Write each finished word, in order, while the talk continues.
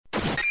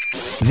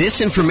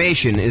This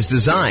information is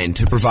designed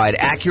to provide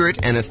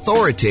accurate and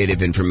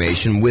authoritative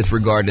information with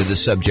regard to the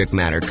subject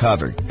matter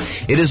covered.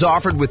 It is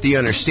offered with the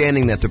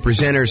understanding that the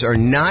presenters are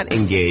not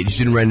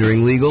engaged in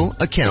rendering legal,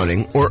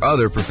 accounting, or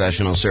other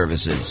professional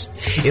services.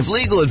 If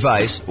legal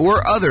advice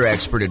or other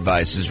expert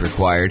advice is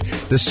required,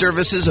 the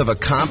services of a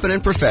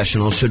competent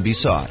professional should be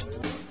sought.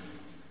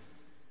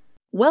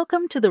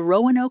 Welcome to the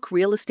Roanoke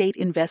Real Estate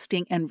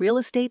Investing and Real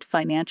Estate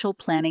Financial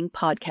Planning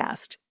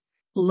Podcast.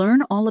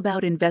 Learn all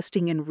about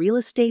investing in real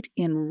estate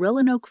in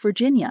Roanoke,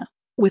 Virginia,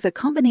 with a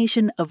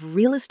combination of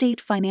real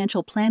estate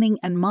financial planning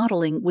and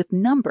modeling with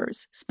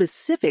numbers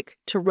specific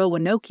to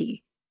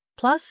Roanoke,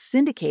 plus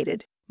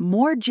syndicated,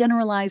 more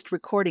generalized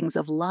recordings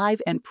of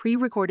live and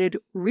pre-recorded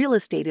real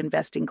estate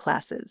investing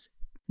classes,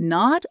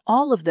 not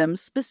all of them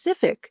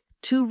specific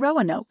to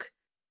Roanoke.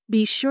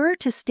 Be sure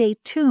to stay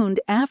tuned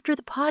after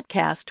the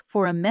podcast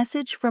for a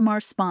message from our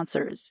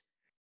sponsors.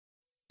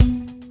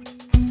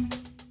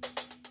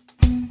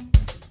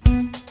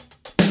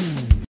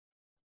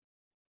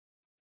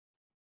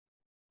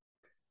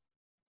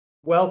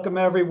 Welcome,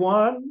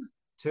 everyone,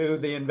 to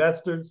the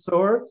Investor's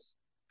Source,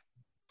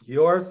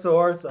 your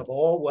source of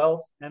all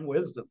wealth and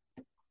wisdom.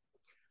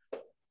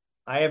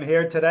 I am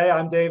here today.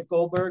 I'm Dave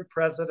Goldberg,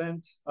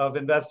 president of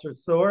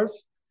Investor's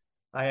Source.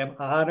 I am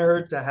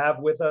honored to have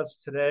with us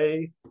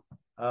today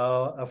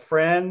a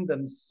friend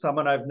and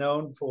someone I've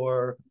known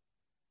for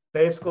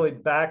basically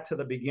back to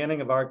the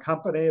beginning of our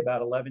company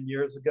about 11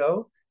 years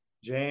ago,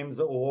 James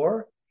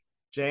Orr.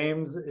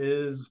 James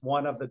is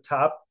one of the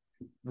top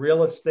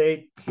real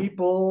estate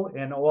people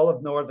in all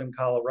of Northern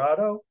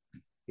Colorado.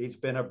 He's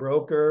been a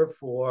broker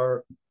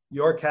for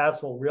Your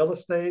Castle Real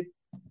Estate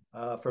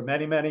for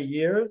many, many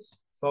years,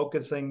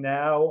 focusing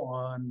now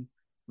on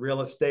real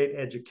estate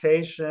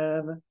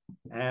education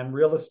and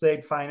real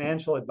estate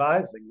financial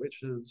advising,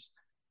 which is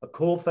a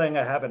cool thing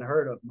I haven't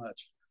heard of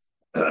much.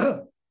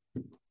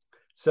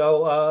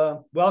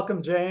 So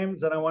welcome,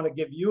 James, and I want to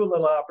give you a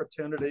little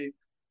opportunity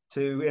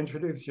to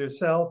introduce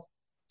yourself.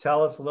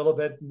 Tell us a little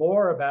bit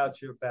more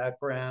about your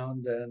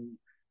background and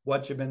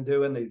what you've been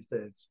doing these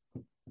days.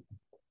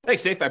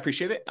 Thanks, Dave. I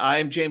appreciate it.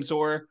 I'm James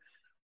Orr.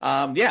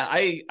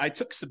 I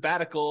took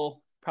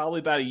sabbatical probably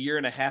about a year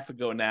and a half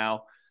ago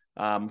now.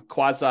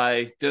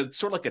 Did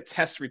sort of like a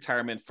test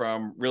retirement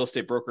from real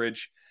estate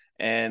brokerage,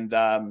 and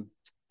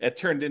it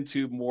turned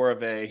into more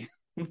of a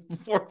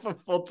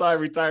full-time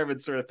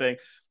retirement sort of thing.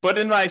 But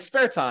in my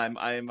spare time,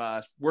 I'm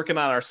working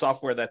on our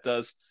software that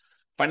does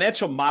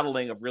financial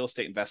modeling of real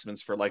estate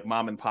investments for like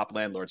mom and pop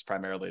landlords,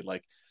 primarily.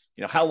 Like,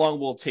 how long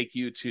will it take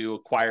you to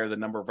acquire the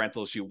number of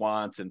rentals you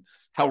want, and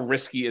how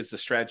risky is the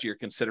strategy you're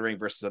considering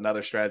versus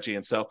another strategy.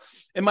 And so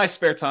in my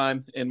spare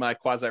time, in my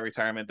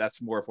quasi-retirement, that's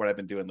more of what I've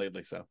been doing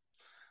lately. So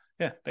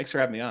yeah, thanks for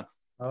having me on.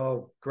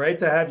 Oh, great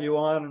to have you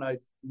on. And I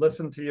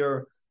listened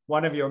to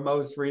one of your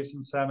most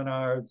recent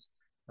seminars,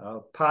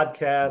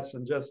 podcasts,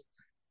 and just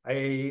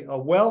a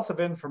wealth of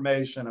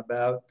information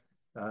about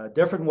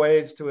different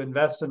ways to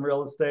invest in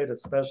real estate,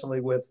 especially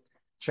with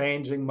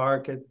changing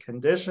market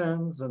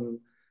conditions. And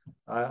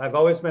I've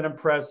always been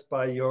impressed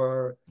by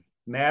your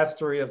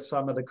mastery of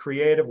some of the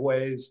creative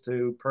ways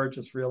to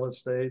purchase real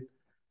estate,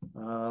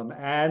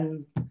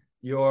 and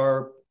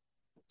your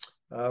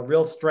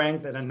real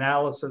strength and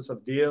analysis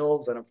of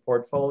deals and of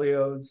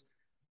portfolios.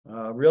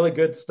 Really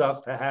good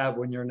stuff to have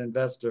when you're an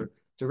investor,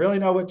 to really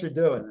know what you're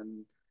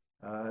doing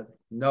and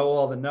know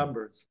all the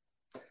numbers.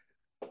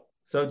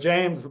 So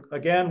James,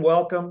 again,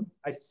 welcome.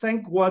 I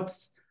think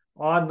what's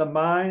on the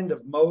mind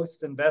of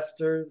most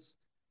investors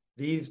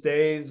these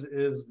days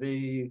is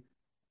the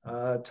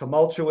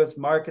tumultuous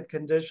market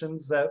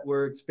conditions that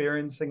we're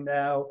experiencing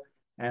now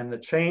and the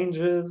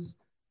changes,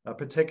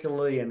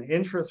 particularly in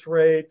interest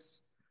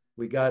rates.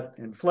 We got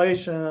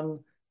inflation,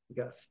 we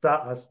got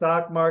a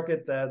stock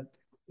market that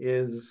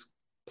is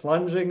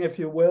plunging, if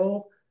you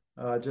will.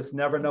 Just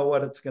never know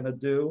what it's going to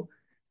do.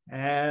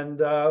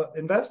 And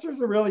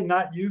investors are really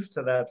not used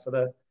to that for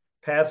the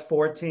past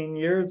 14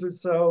 years or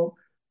so.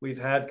 We've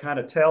had kind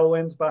of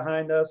tailwinds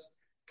behind us.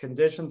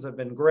 Conditions have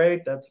been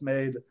great. That's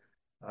made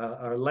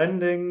our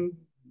lending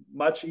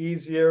much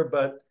easier,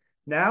 but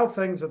now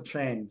things have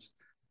changed.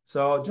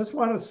 So just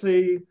want to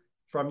see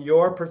from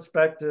your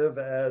perspective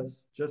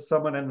as just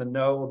someone in the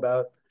know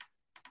about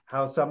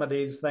how some of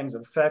these things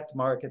affect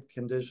market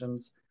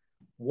conditions,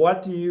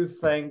 what do you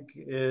think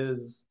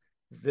is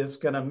this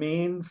going to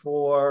mean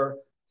for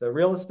the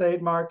real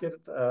estate market?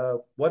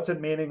 What's it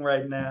meaning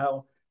right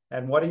now?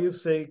 And what do you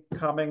see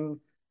coming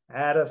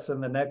at us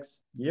in the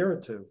next year or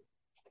two?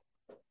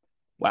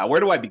 Wow, where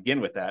do I begin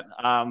with that?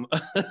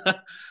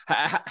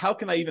 How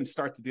can I even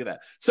start to do that?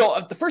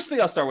 So the first thing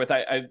I'll start with,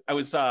 I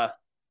was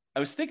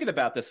thinking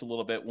about this a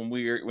little bit when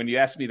you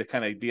asked me to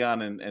kind of be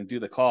on and do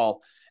the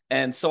call.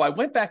 And so I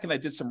went back and I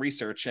did some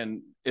research,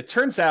 and it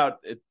turns out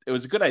it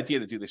was a good idea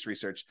to do this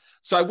research.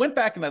 So I went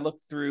back and I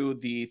looked through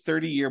the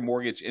 30-year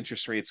mortgage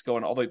interest rates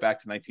going all the way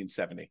back to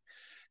 1970.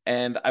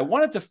 And I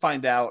wanted to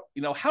find out,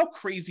 how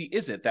crazy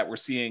is it that we're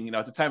seeing,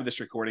 at the time of this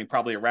recording,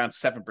 probably around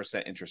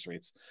 7% interest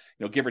rates,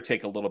 give or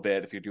take a little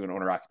bit if you're doing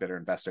owner, occupier,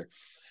 investor.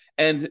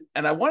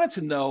 And I wanted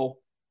to know,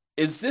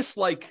 is this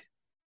like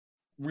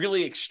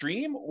really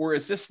extreme, or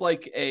is this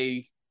like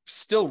a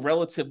still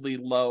relatively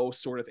low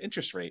sort of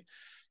interest rate?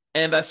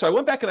 And so I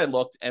went back and I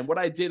looked, and what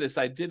I did is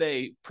I did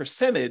a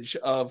percentage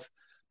of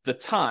the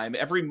time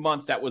every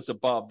month that was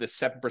above this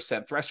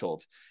 7%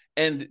 threshold.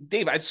 And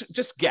Dave, I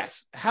just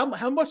guess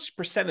how much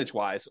percentage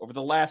wise over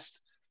the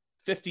last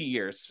 50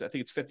 years, I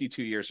think it's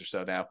 52 years or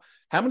so now,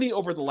 how many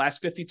over the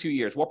last 52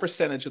 years, what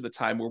percentage of the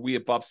time were we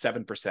above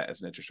 7%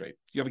 as an interest rate?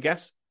 Do you have a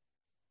guess?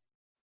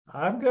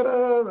 I've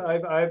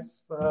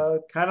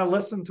kind of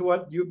listened to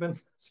what you've been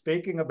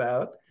speaking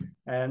about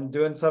and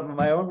doing some of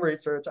my own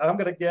research. I'm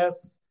gonna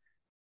guess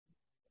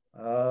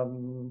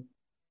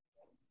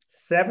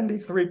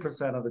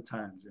 73% of the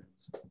time,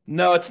 James.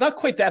 No, it's not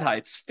quite that high.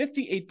 It's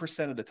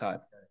 58% of the time.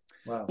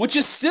 Wow. Which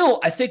is still,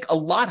 I think, a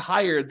lot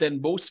higher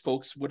than most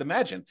folks would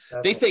imagine.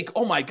 They think,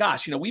 oh my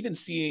gosh, we've been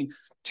seeing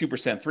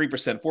 2%,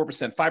 3%,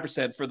 4%,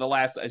 5% for the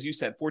last, as you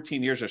said,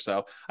 14 years or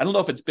so. I don't know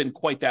if it's been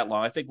quite that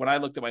long. I think when I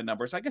looked at my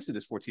numbers, I guess it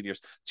is 14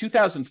 years.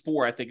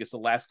 2004, I think, is the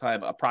last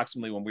time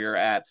approximately when we were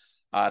at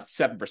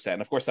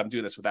 7%. Of course, I'm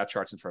doing this without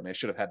charts in front of me. I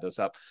should have had those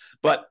up.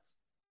 But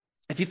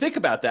if you think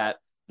about that,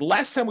 the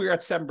last time we were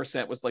at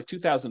 7% was like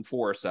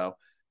 2004 or so.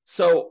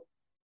 So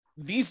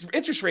these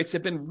interest rates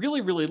have been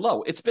really, really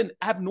low. It's been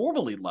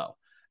abnormally low.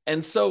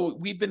 And so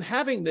we've been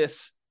having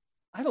this,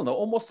 I don't know,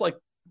 almost like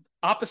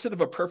opposite of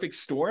a perfect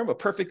storm, a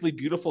perfectly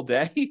beautiful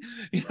day,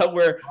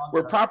 where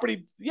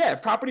property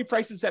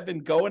prices have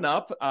been going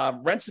up,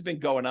 rents have been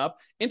going up,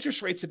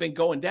 interest rates have been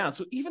going down.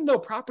 So even though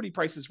property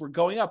prices were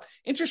going up,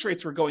 interest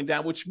rates were going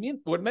down, which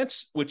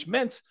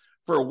meant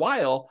for a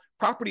while,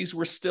 properties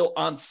were still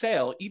on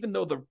sale, even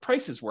though the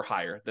prices were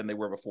higher than they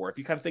were before. If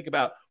you kind of think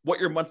about what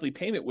your monthly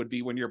payment would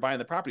be when you're buying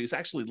the property, it's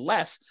actually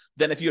less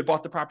than if you had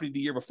bought the property the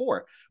year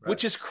before, right,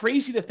 which is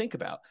crazy to think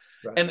about.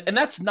 Right. And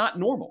that's not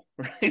normal,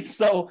 right?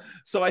 So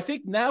I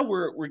think now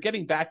we're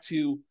getting back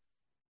to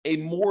a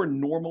more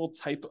normal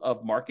type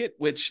of market,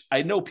 which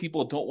I know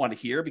people don't want to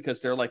hear because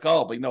they're like,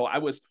 oh, but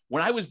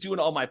when I was doing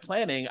all my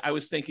planning, I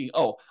was thinking,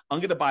 oh, I'm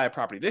going to buy a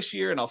property this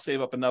year and I'll save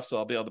up enough so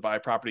I'll be able to buy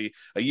a property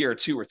a year or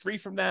 2 or 3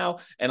 from now,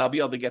 and I'll be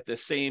able to get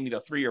this same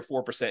 3 or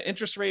 4%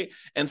 interest rate.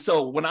 And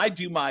so when I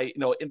do my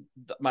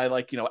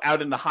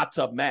out in the hot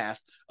tub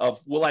math of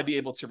will I be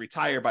able to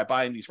retire by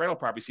buying these rental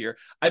properties here,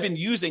 I've been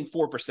using 4%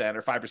 or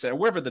 5% or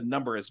wherever the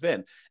number has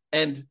been,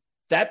 and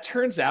that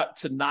turns out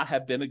to not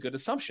have been a good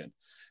assumption.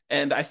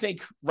 And I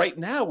think right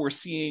now we're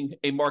seeing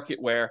a market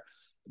where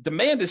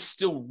demand is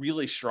still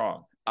really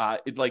strong.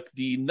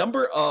 The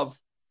number of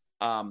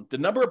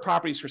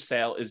properties for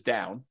sale is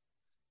down,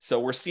 so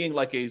we're seeing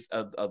like a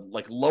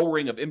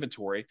lowering of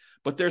inventory.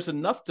 But there's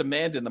enough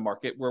demand in the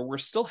market where we're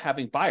still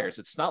having buyers.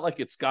 It's not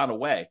like it's gone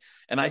away.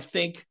 And I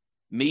think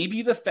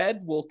maybe the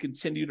Fed will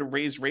continue to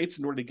raise rates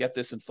in order to get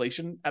this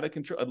inflation out of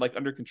control,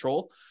 under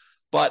control.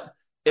 But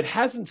it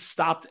hasn't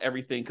stopped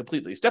everything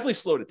completely. It's definitely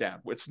slowed it down.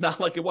 It's not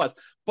like it was.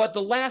 But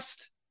the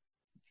last,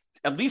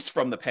 at least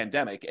from the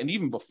pandemic, and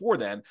even before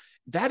then,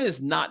 that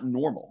is not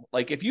normal.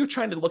 Like if you're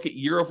trying to look at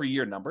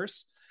year-over-year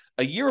numbers,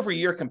 a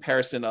year-over-year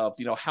comparison of,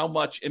 how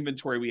much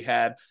inventory we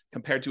had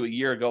compared to a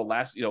year ago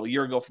a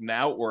year ago from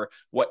now, or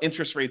what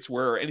interest rates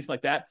were or anything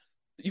like that,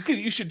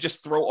 you should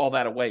just throw all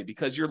that away,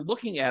 because you're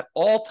looking at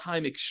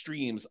all-time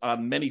extremes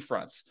on many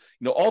fronts.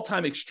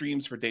 All-time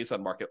extremes for days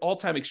on market,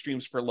 all-time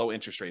extremes for low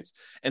interest rates.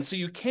 And so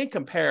you can't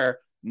compare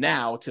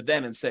now to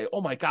then and say,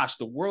 oh my gosh,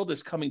 the world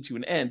is coming to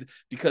an end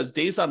because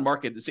days on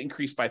market is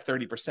increased by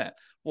 30%.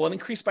 Well, it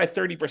increased by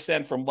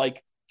 30% from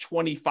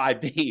 25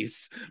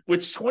 days,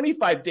 which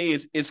 25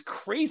 days is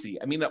crazy.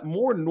 I mean, a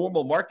more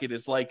normal market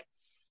is 3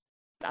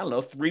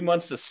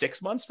 months to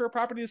 6 months for a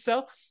property to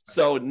sell.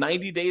 So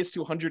 90 days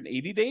to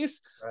 180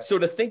 days. Right. So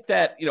to think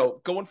that,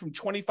 going from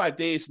 25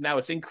 days, now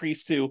it's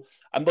increased to,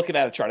 I'm looking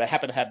at a chart. I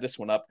happen to have this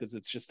one up because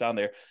it's just down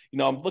there.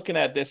 I'm looking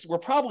at this. We're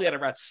probably at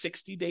around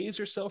 60 days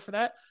or so for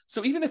that.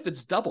 So even if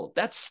it's doubled,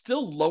 that's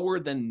still lower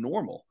than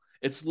normal.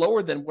 It's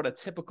lower than what a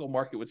typical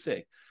market would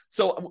say.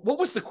 So what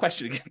was the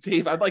question again,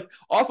 Dave? I'm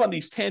off on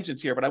these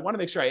tangents here, but I want to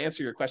make sure I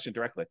answer your question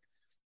directly.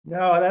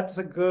 No, that's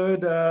a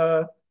good,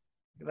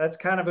 that's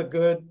kind of a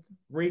good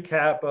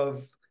recap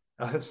of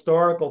a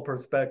historical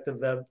perspective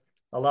that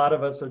a lot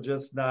of us are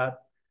just not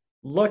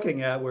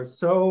looking at. We're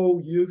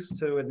so used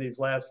to, in these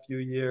last few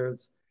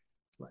years,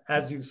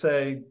 as you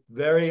say,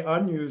 very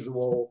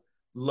unusual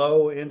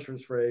low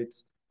interest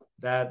rates,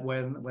 that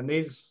when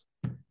these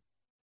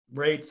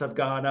rates have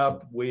gone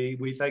up,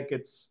 we think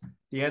it's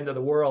the end of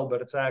the world,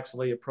 but it's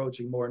actually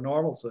approaching more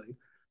normalcy.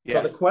 Yes.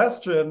 So the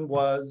question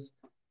was,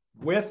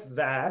 with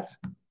that,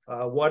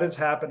 what is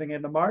happening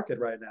in the market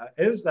right now?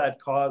 Is that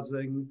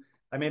causing,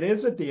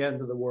 is it the end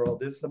of the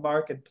world? Is the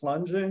market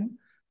plunging?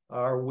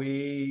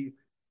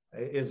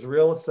 Is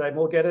real estate,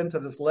 we'll get into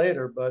this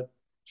later, but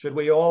should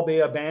we all be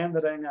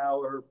abandoning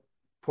our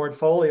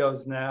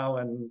portfolios now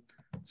and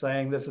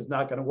saying this is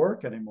not going to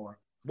work anymore?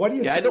 What are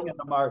you seeing in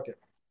the market?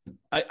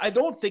 I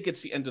don't think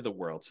it's the end of the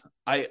world.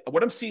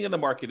 What I'm seeing in the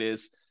market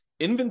is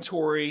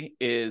inventory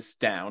is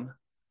down.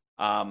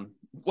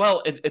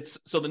 Well, it's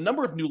so the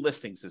number of new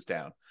listings is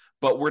down,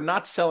 but we're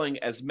not selling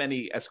as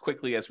many as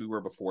quickly as we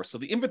were before. So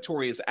the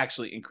inventory is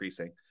actually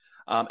increasing.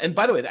 And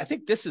by the way, I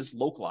think this is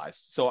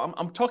localized. So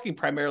I'm talking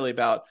primarily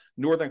about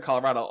Northern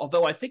Colorado,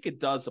 although I think it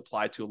does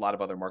apply to a lot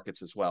of other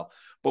markets as well.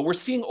 But we're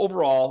seeing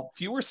overall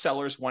fewer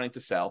sellers wanting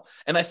to sell.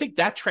 And I think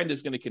that trend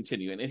is going to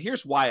continue. And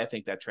here's why I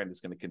think that trend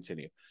is going to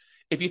continue.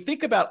 If you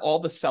think about all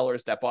the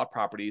sellers that bought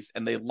properties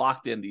and they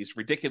locked in these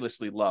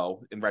ridiculously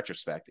low, in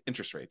retrospect,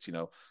 interest rates,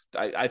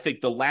 I think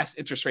the last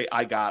interest rate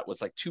I got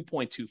was like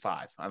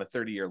 2.25 on a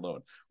 30-year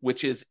loan,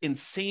 which is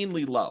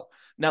insanely low.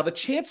 Now, the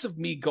chance of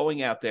me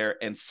going out there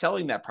and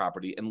selling that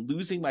property and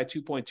losing my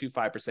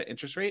 2.25%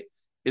 interest rate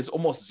is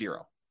almost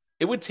zero.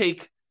 It would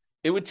take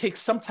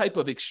some type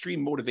of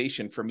extreme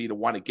motivation for me to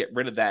want to get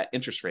rid of that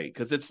interest rate,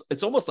 because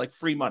it's almost like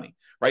free money,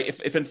 right?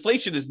 If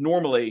inflation is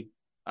normally,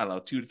 I don't know,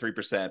 2 to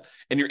 3%,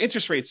 and your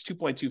interest rate is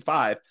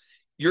 2.25,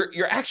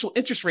 your actual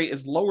interest rate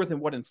is lower than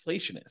what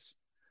inflation is.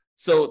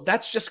 So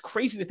that's just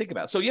crazy to think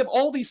about. So you have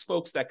all these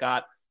folks that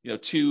got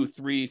 2,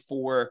 3,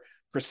 4%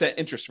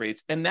 interest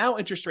rates, and now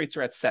interest rates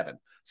are at 7.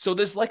 So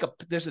there's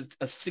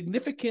a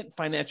significant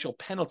financial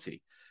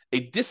penalty,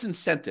 a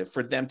disincentive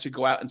for them to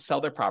go out and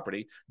sell their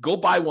property, go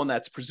buy one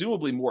that's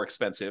presumably more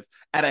expensive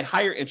at a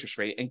higher interest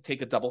rate, and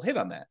take a double hit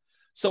on that.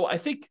 So I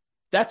think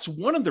that's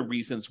one of the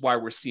reasons why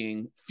we're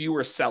seeing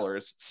fewer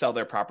sellers sell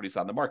their properties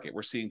on the market.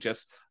 We're seeing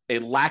just a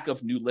lack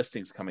of new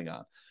listings coming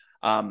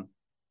on.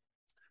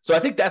 So I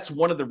think that's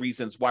one of the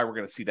reasons why we're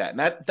going to see that. And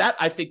that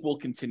I think will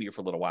continue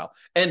for a little while.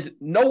 And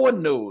no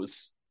one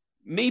knows.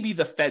 Maybe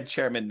the Fed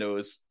chairman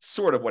knows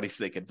sort of what he's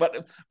thinking,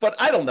 but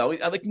I don't know.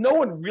 Like, no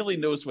one really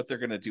knows what they're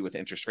going to do with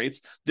interest rates.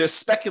 There's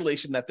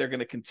speculation that they're going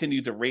to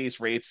continue to raise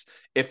rates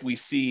if we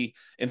see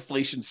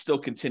inflation still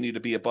continue to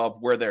be above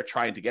where they're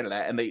trying to get it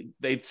at. And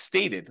they've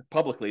stated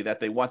publicly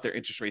that they want their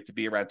interest rate to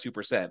be around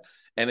 2%,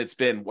 and it's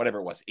been whatever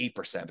it was,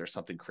 8% or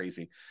something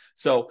crazy.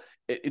 So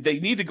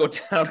they need to go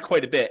down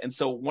quite a bit. And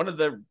so one of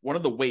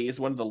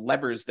the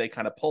levers they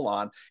kind of pull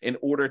on in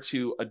order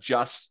to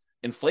adjust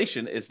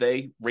inflation is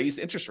they raise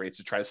interest rates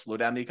to try to slow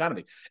down the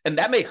economy. And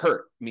that may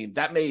hurt. I mean,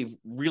 that may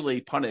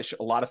really punish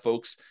a lot of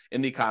folks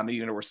in the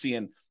economy. We're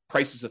seeing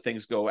prices of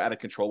things go out of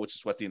control, which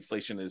is what the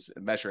inflation is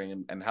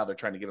measuring and how they're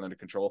trying to get it under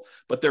control.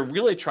 But they're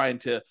really trying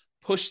to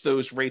push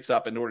those rates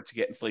up in order to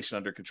get inflation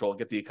under control and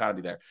get the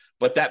economy there.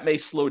 But that may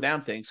slow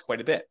down things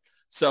quite a bit.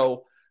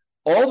 So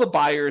all the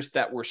buyers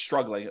that were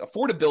struggling,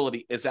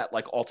 affordability is at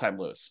like all-time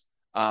lows.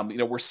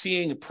 We're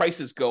seeing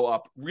prices go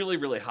up really,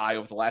 really high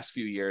over the last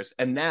few years.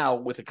 And now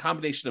with a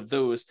combination of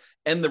those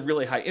and the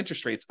really high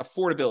interest rates,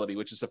 affordability,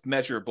 which is a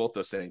measure of both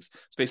those things,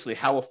 it's basically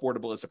how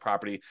affordable is a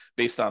property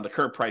based on the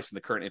current price and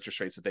the current interest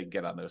rates that they can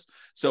get on those.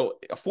 So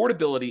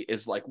affordability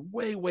is like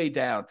way, way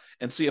down.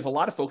 And so you have a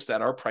lot of folks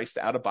that are priced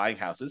out of buying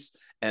houses,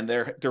 and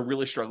they're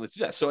really struggling to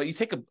do that. So you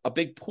take a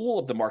big pool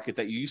of the market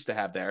that you used to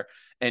have there,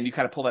 and you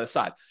kind of pull that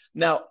aside.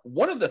 Now,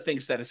 one of the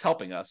things that is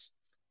helping us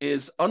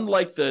is,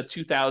 unlike the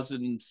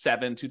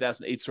 2007,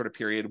 2008 sort of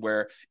period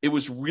where it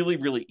was really,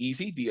 really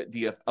easy,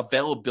 the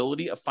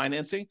availability of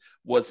financing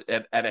was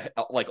at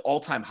like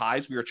all-time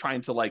highs. We were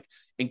trying to like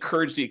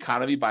encourage the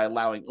economy by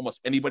allowing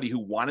almost anybody who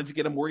wanted to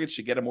get a mortgage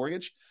to get a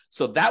mortgage.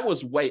 So that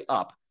was way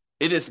up.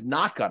 It has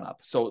not gone up.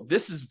 So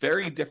this is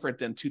very different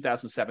than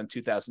 2007,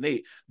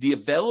 2008. The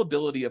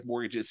availability of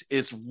mortgages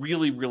is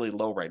really, really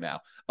low right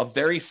now, a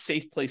very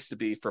safe place to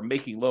be for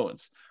making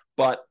loans.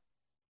 But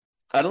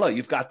I don't know,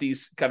 you've got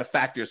these kind of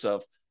factors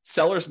of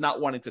sellers not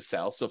wanting to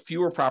sell, so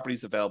fewer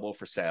properties available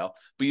for sale,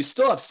 but you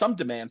still have some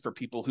demand for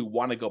people who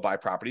want to go buy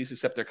properties,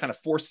 except they're kind of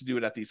forced to do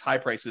it at these high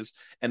prices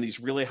and these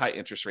really high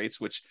interest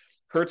rates, which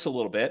hurts a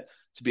little bit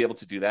to be able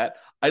to do that.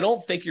 I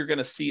don't think you're going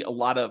to see a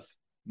lot of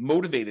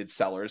motivated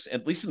sellers,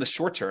 at least in the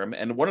short term.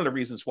 And one of the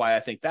reasons why I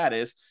think that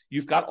is,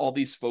 you've got all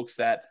these folks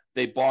that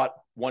they bought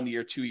 1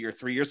 year, 2 year,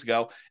 3 years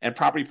ago, and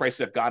property prices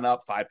have gone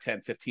up 5,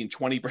 10, 15,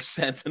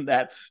 20% in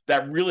that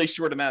really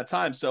short amount of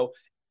time. So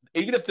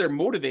even if they're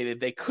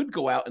motivated, they could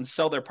go out and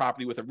sell their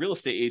property with a real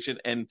estate agent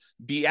and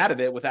be out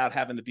of it without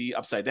having to be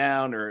upside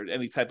down or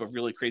any type of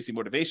really crazy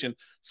motivation.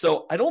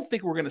 So I don't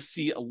think we're going to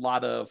see a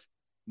lot of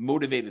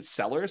motivated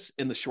sellers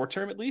in the short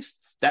term, at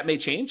least. That may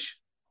change.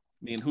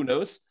 I mean, who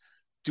knows?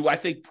 Do I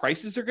think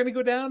prices are going to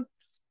go down?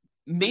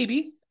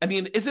 Maybe. I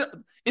mean, is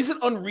it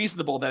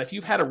unreasonable that if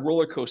you've had a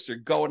roller coaster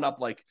going up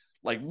like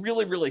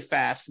really, really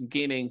fast and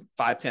gaining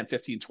 5, 10,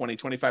 15, 20,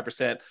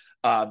 25%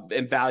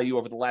 in value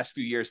over the last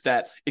few years,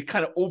 that it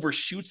kind of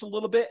overshoots a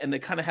little bit and it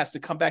kind of has to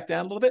come back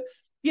down a little bit?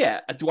 Yeah.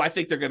 Do I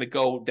think they're going to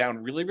go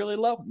down really, really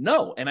low?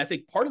 No. And I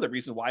think part of the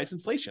reason why is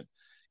inflation.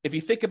 If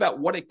you think about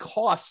what it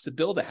costs to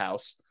build a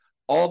house,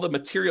 all the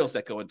materials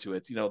that go into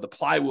it, the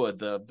plywood,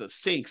 the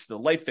sinks, the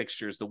light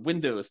fixtures, the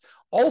windows,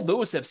 all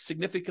those have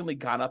significantly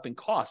gone up in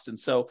cost. And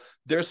so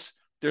there's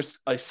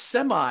a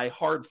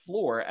semi-hard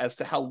floor as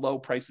to how low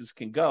prices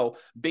can go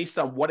based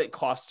on what it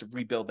costs to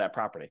rebuild that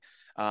property.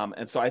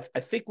 And so I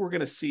think we're going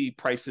to see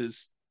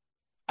prices.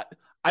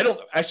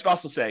 I should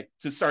also say,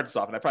 to start this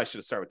off, and I probably should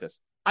have started with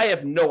this, I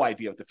have no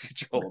idea what the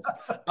future holds.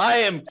 I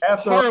am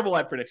horrible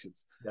at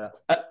predictions. Yeah.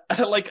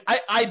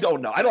 I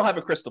don't know. I don't have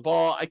a crystal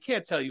ball. I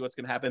can't tell you what's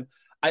going to happen.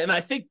 And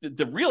I think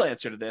the real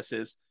answer to this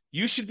is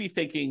you should be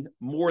thinking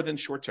more than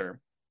short term.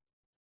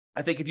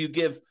 I think if you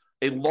give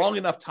a long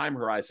enough time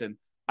horizon,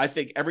 I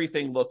think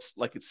everything looks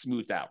like it's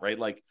smoothed out, right?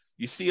 Like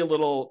you see a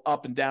little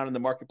up and down in the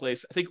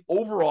marketplace. I think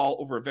overall,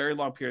 over a very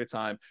long period of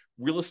time,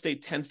 real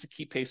estate tends to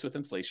keep pace with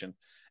inflation.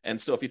 And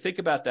so if you think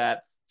about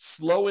that,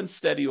 slow and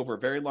steady over a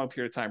very long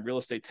period of time, real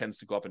estate tends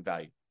to go up in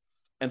value.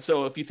 And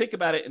so if you think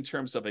about it in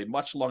terms of a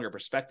much longer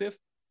perspective,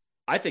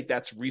 I think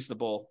that's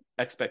reasonable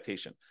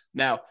expectation.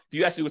 Now, do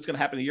you ask me what's going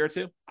to happen in a year or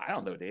two? I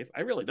don't know, Dave.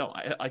 I really don't.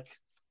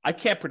 I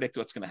can't predict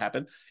what's going to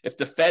happen. If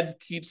the Fed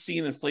keeps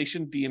seeing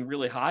inflation being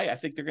really high, I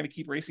think they're going to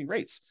keep raising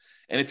rates.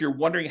 And if you're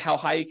wondering how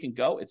high it can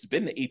go, it's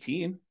been to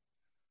 18.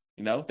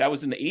 That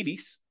was in the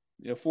 80s,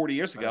 40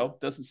 years ago. Right.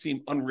 Doesn't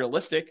seem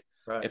unrealistic.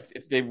 Right.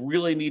 If they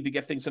really need to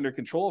get things under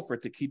control for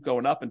it to keep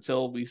going up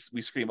until we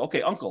scream,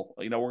 okay, uncle,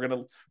 we're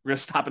gonna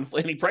stop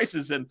inflating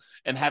prices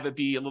and have it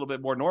be a little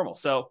bit more normal.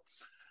 So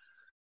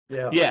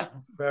yeah,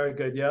 very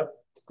good. Yep,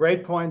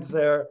 great points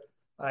there.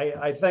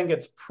 I think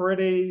it's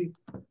pretty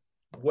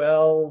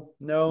well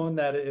known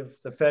that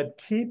if the Fed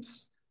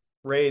keeps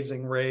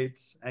raising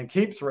rates and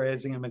keeps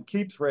raising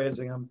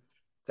them,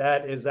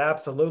 that is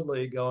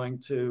absolutely going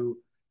to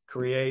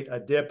create a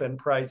dip in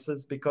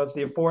prices because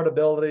the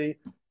affordability,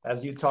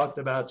 as you talked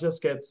about,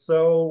 just gets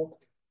the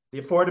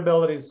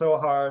affordability is so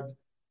hard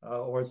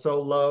or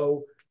so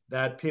low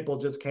that people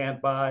just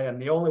can't buy.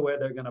 And the only way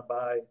they're going to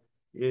buy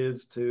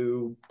is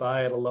to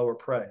buy at a lower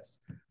price.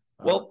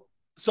 Well,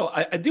 so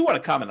I do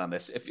want to comment on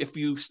this. If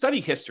you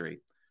study history,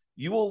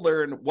 you will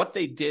learn what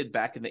they did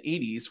back in the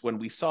 80s when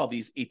we saw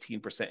these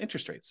 18%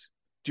 interest rates.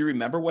 Do you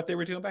remember what they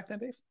were doing back then,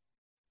 Dave?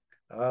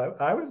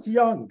 I was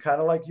young, kind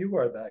of like you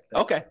were back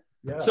then. Okay.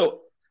 Yeah.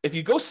 So if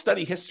you go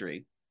study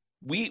history,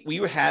 we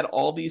had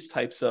all these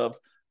types of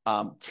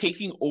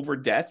taking over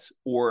debt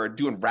or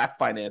doing wrap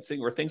financing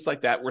or things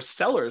like that, where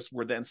sellers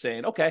were then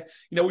saying, okay,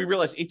 we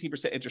realize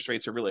 18% interest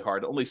rates are really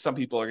hard. Only some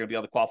people are going to be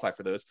able to qualify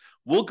for those.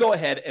 We'll go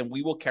ahead and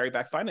we will carry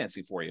back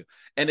financing for you.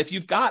 And if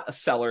you've got a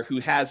seller who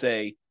has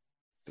a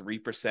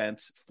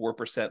 3%,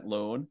 4%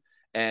 loan,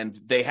 and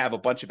they have a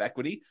bunch of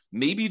equity,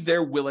 maybe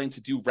they're willing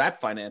to do wrap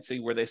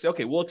financing where they say,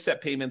 okay, we'll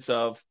accept payments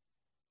of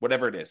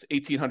whatever it is,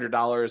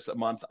 $1,800 a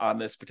month on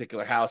this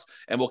particular house,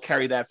 and we'll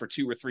carry that for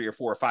 2 or 3 or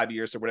 4 or 5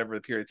 years or whatever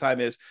the period of time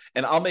is,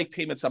 and I'll make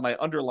payments on my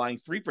underlying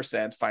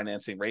 3%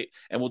 financing rate,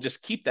 and we'll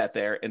just keep that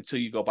there until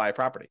you go buy a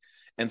property.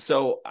 And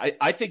so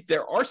I think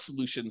there are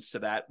solutions to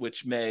that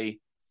which may,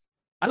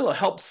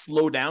 help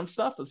slow down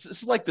stuff. This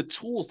is like the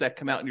tools that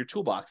come out in your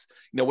toolbox.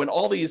 When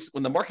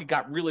the market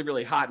got really,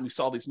 really hot and we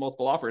saw these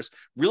multiple offers,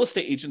 real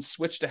estate agents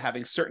switched to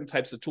having certain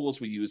types of tools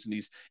we use in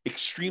these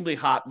extremely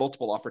hot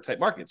multiple offer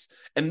type markets.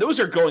 And those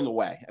are going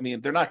away. I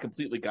mean, they're not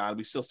completely gone.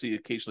 We still see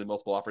occasionally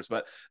multiple offers,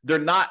 but they're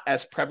not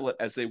as prevalent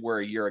as they were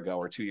a year ago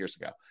or 2 years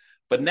ago.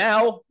 But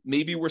now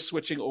maybe we're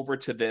switching over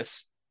to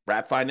this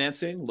wrap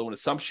financing, loan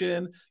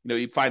assumption.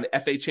 You find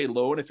an FHA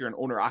loan if you're an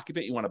owner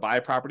occupant, you want to buy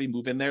a property,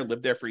 move in there,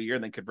 live there for a year,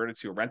 and then convert it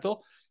to a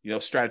rental.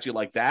 Strategy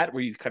like that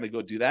where you kind of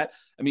go do that.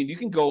 I mean, you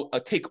can go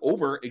take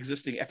over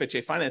existing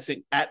FHA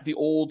financing at the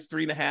old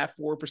 3.5%,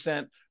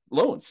 4%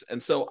 loans.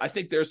 And so I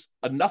think there's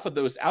enough of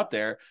those out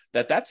there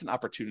that's an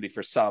opportunity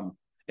for some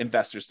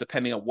investors,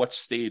 depending on what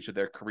stage of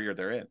their career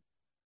they're in.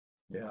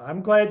 Yeah,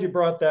 I'm glad you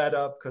brought that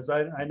up because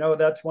I know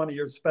that's one of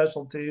your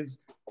specialties.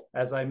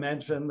 As I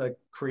mentioned, the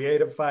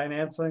creative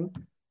financing.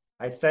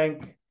 I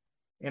think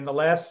in the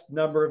last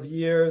number of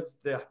years,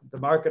 the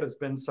market has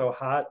been so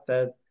hot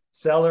that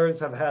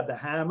sellers have had the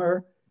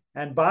hammer,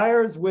 and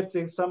buyers with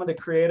some of the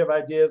creative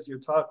ideas you're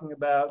talking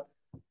about,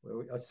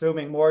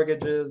 assuming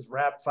mortgages,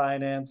 wrap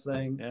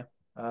financing,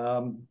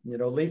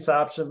 lease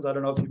options. I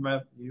don't know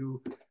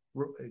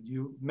if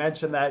you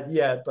mentioned that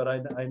yet, but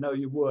I know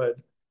you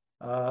would.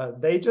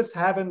 They just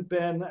haven't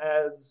been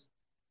as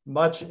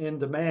much in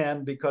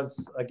demand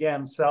because,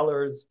 again,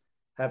 sellers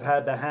have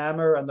had the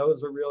hammer, and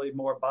those are really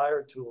more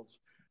buyer tools.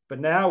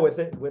 But now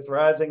with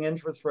rising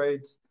interest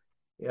rates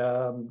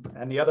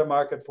and the other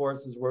market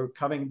forces, we're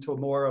coming to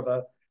more of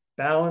a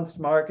balanced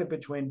market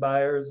between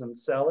buyers and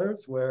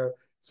sellers, where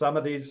some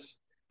of these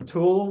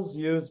tools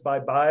used by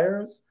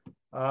buyers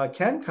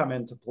can come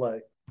into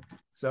play.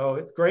 So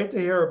it's great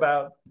to hear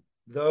about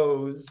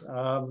those.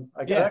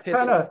 That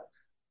kind of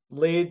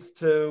leads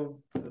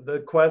to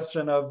the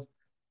question of,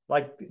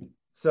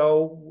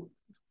 so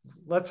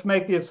let's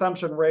make the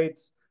assumption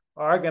rates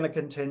are going to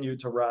continue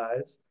to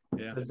rise.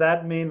 Yeah. Does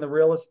that mean do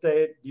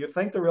you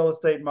think the real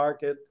estate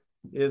market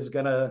is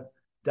going to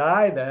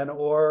die then,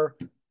 or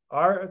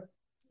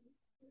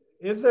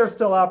is there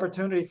still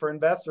opportunity for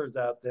investors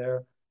out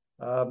there,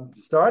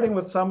 starting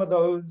with some of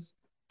those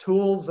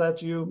tools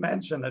that you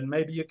mentioned, and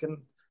maybe you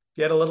can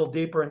get a little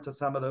deeper into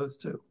some of those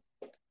too?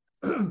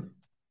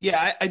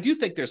 Yeah, I do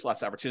think there's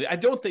less opportunity. I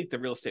don't think the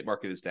real estate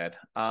market is dead.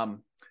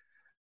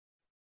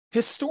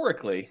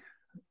 Historically,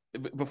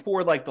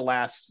 before the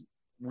last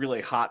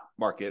really hot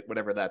market,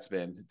 whatever that's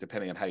been,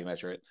 depending on how you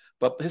measure it.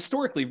 But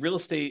historically, real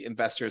estate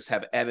investors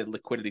have added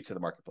liquidity to the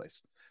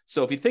marketplace.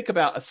 So if you think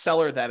about a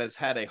seller that has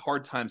had a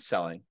hard time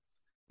selling,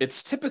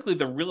 it's typically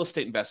the real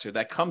estate investor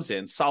that comes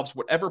in, solves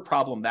whatever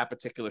problem that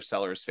particular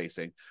seller is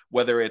facing,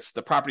 whether it's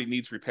the property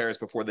needs repairs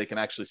before they can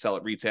actually sell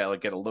it retail and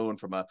get a loan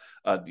from a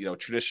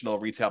traditional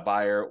retail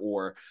buyer,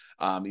 or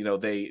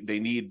they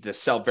need to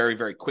sell very,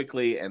 very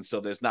quickly, and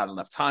so there's not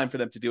enough time for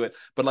them to do it.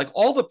 But like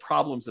all the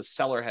problems the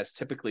seller has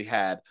typically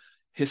had,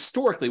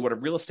 historically, what a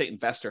real estate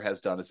investor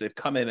has done is they've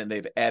come in and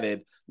they've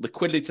added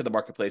liquidity to the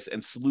marketplace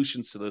and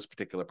solutions to those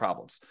particular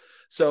problems.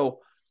 So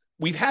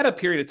we've had a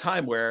period of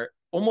time where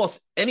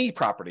almost any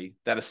property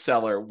that a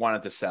seller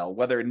wanted to sell,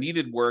 whether it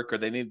needed work or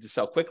they needed to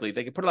sell quickly,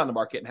 they could put it on the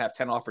market and have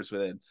 10 offers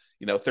within,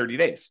 30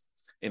 days,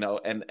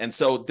 and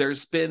so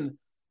there's been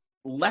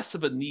less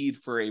of a need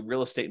for a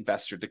real estate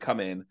investor to come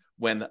in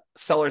when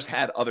sellers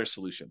had other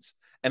solutions.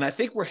 And I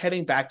think we're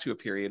heading back to a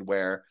period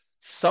where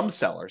some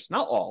sellers,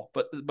 not all,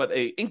 but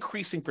a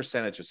increasing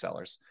percentage of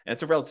sellers, and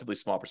it's a relatively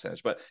small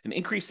percentage, but an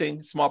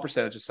increasing small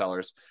percentage of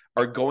sellers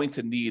are going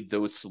to need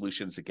those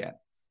solutions again.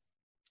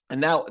 And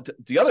now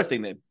the other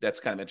thing that's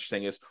kind of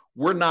interesting is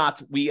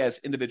we as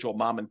individual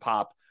mom and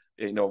pop,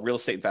 real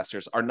estate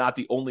investors are not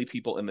the only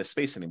people in this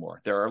space anymore.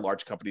 There are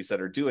large companies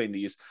that are doing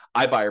these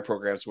iBuyer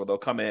programs where they'll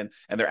come in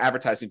and they're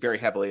advertising very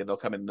heavily, and they'll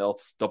come in and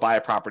they'll buy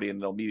a property and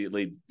they'll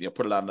immediately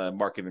put it on the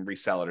market and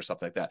resell it or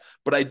something like that.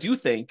 But I do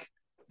think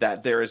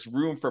that there is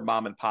room for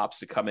mom and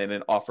pops to come in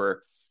and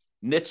offer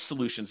niche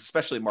solutions,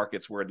 especially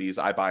markets where these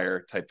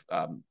iBuyer type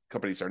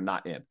companies are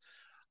not in.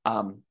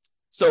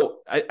 So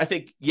I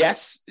think,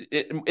 yes,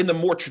 in the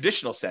more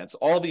traditional sense,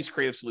 all these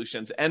creative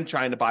solutions and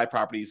trying to buy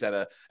properties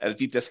at a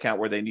deep discount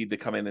where they need to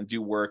come in and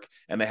do work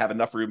and they have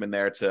enough room in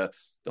there to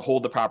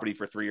hold the property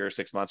for 3 or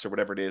 6 months or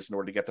whatever it is in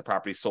order to get the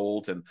property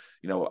sold, and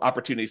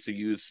opportunities to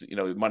use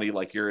money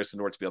like yours in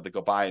order to be able to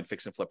go buy and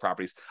fix and flip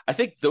properties. I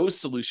think those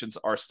solutions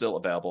are still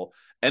available,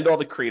 and all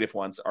the creative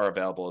ones are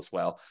available as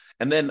well.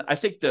 And then I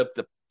think the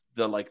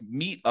like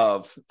meat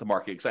of the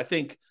market, because I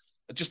think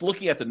just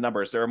looking at the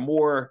numbers, there are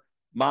more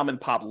mom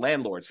and pop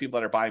landlords, people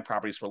that are buying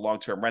properties for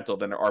long-term rental,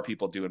 than there are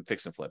people doing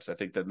fix and flips. I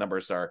think the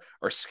numbers are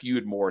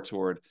skewed more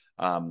toward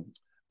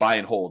buy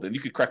and hold. And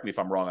you could correct me if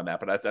I'm wrong on that,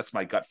 but that's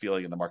my gut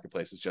feeling in the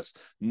marketplace, is just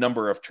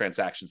number of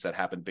transactions that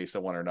happen based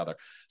on one or another.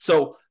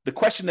 So the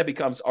question that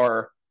becomes,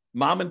 are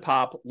mom and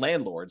pop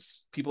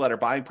landlords, people that are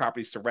buying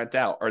properties to rent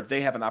out, are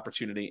they have an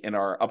opportunity in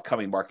our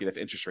upcoming market if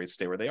interest rates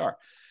stay where they are?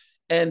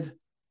 And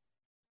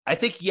I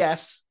think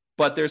yes,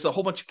 but there's a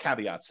whole bunch of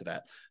caveats to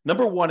that.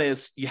 Number one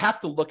is you have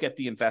to look at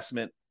the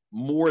investment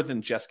more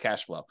than just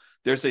cash flow.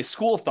 There's a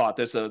school of thought.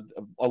 There's a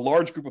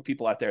large group of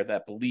people out there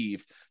that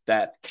believe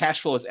that cash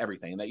flow is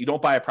everything, and that you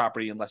don't buy a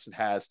property unless it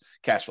has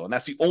cash flow. And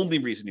that's the only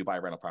reason you buy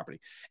a rental property.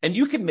 And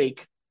you can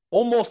make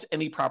almost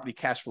any property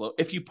cash flow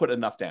if you put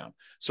enough down.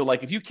 So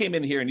like if you came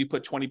in here and you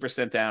put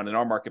 20% down in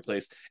our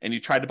marketplace and you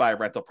tried to buy a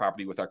rental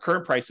property with our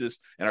current prices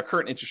and our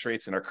current interest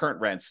rates and our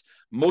current rents,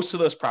 most of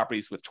those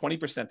properties with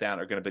 20% down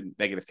are going to be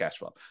negative cash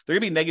flow. They're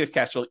going to be negative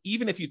cash flow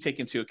even if you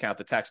take into account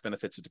the tax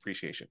benefits of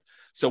depreciation.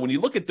 So when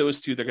you look at those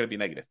two, they're going to be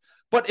negative.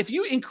 But if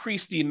you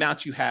increase the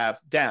amount you have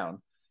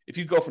down, if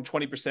you go from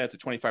 20% to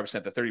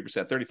 25% to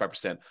 30%,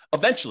 35%,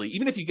 eventually,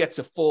 even if you get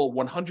to full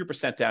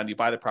 100% down, you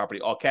buy the property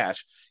all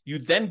cash, you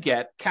then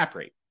get cap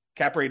rate.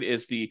 Cap rate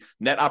is the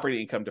net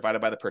operating income divided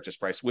by the purchase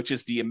price, which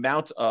is the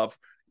amount of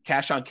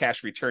cash on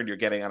cash return you're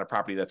getting on a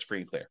property that's free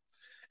and clear.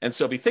 And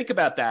so if you think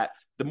about that,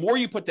 the more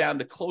you put down,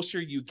 the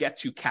closer you get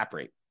to cap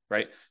rate.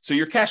 Right. So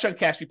your cash on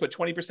cash, you put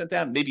 20%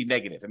 down, maybe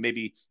negative, and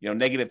maybe,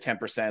 negative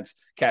 10%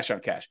 cash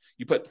on cash.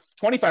 You put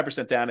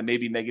 25% down and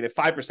maybe negative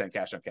 5%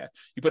 cash on cash.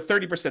 You put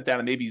 30% down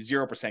and maybe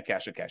 0%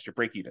 cash on cash. You're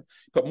break even.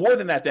 Put more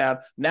than that down.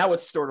 Now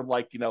it's sort of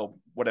like,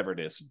 whatever it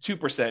is,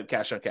 2%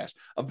 cash on cash.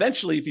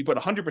 Eventually, if you put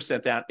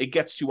 100% down, it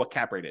gets to what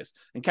cap rate is.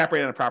 And cap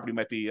rate on a property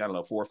might be,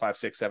 4, 5,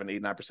 6, 7,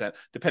 8, 9%,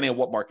 depending on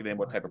what market and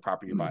what type of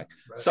property you're buying,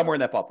 somewhere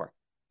in that ballpark.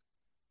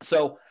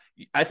 So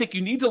I think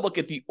you need to look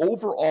at the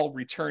overall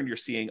return you're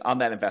seeing on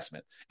that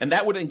investment. And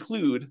that would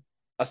include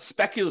a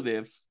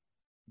speculative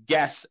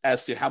guess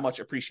as to how much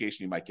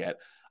appreciation you might get.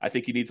 I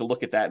think you need to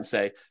look at that and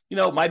say,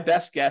 my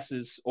best guess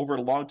is over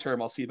the long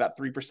term, I'll see about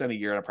 3% a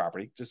year on a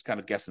property, just kind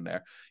of guessing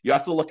there. You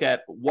have to look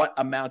at what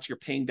amount you're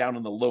paying down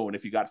on the loan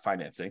if you got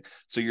financing,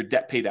 so your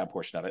debt pay down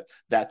portion of it,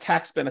 that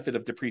tax benefit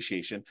of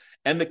depreciation,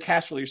 and the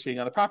cash flow you're seeing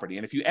on the property.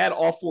 And if you add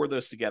all four of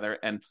those together,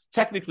 and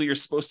technically you're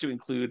supposed to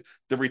include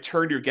the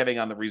return you're getting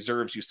on the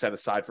reserves you set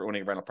aside for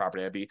owning a rental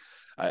property.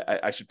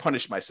 I should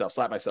punish myself,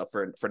 slap myself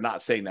for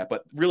not saying that,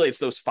 but really it's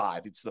those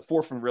five. It's the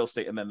 4 from real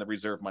estate and then the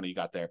reserve money you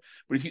got there.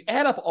 But if you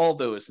add up all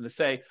those and to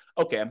say,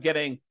 okay, I'm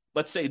getting,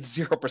 let's say it's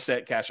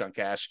 0% cash on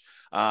cash,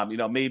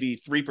 maybe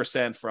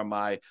 3% from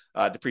my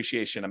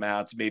depreciation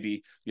amount,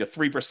 maybe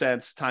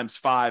 3% times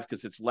 5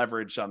 because it's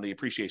leverage on the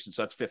appreciation,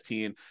 so that's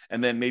 15,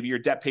 and then maybe your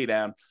debt pay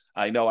down.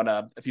 I know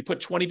if you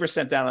put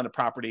 20% down on a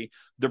property,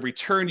 the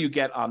return you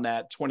get on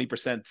that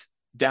 20%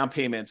 down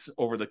payments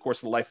over the course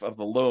of the life of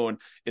the loan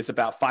is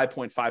about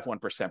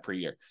 5.51% per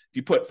year. If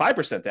you put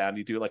 5% down,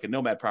 you do like a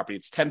nomad property,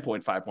 it's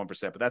 10.51%,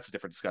 but that's a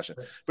different discussion.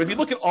 But if you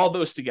look at all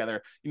those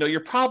together, you're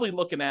probably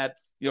looking at,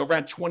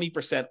 around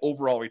 20%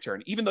 overall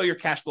return, even though your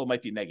cash flow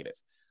might be negative.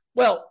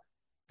 Well,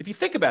 if you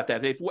think about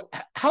that, Dave,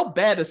 how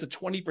bad is a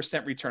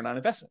 20% return on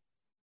investment?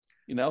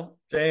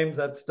 James,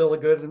 that's still a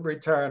good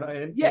return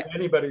in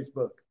anybody's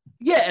book.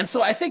 Yeah. And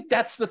so I think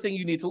that's the thing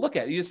you need to look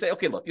at. You just say,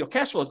 okay, look,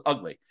 cash flow is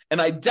ugly.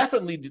 And I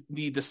definitely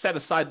need to set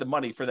aside the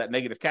money for that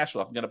negative cash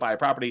flow. If I'm going to buy a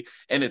property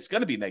and it's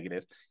going to be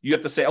negative, you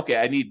have to say, okay,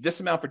 I need this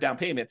amount for down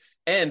payment.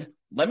 And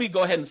let me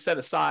go ahead and set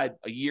aside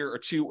a year or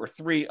 2 or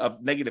 3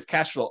 of negative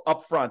cash flow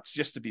up front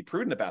just to be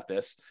prudent about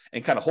this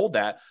and kind of hold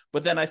that.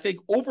 But then I think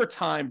over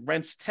time,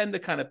 rents tend to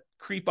kind of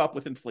creep up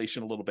with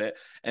inflation a little bit.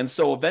 And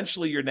so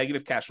eventually your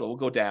negative cash flow will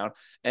go down.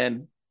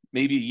 And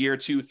maybe a year,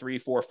 2, 3,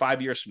 4,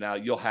 5 years from now,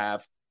 you'll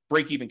have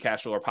break-even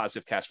cash flow or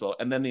positive cash flow,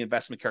 and then the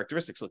investment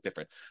characteristics look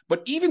different.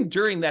 But even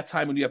during that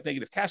time when you have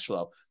negative cash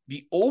flow,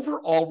 the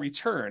overall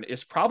return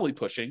is probably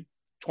pushing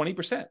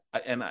 20%.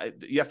 And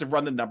you have to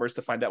run the numbers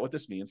to find out what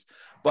this means.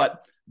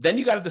 But then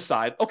you got to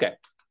decide, okay,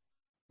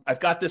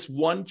 I've got this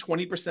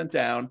 20%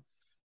 down,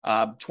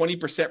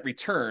 20%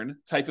 return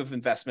type of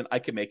investment I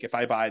can make if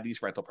I buy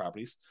these rental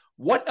properties.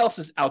 What else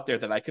is out there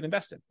that I could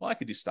invest in? Well, I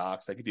could do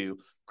stocks, I could do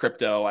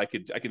crypto, I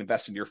could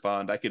invest in your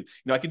fund, I could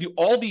do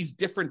all these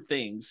different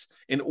things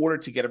in order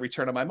to get a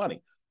return on my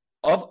money.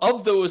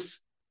 Of those,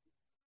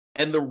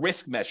 and the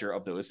risk measure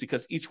of those,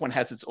 because each one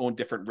has its own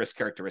different risk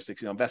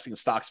characteristics. Investing in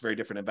stocks is very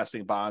different.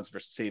 Investing in bonds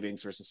versus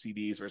savings versus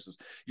CDs versus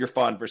your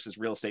fund versus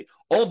real estate.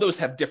 All of those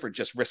have different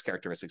just risk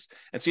characteristics.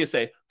 And so you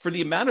say, for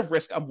the amount of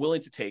risk I'm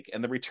willing to take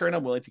and the return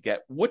I'm willing to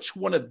get, which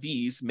one of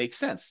these makes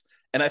sense?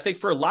 And I think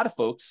for a lot of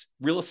folks,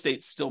 real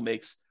estate still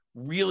makes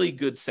really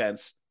good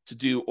sense to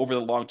do over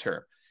the long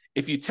term.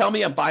 If you tell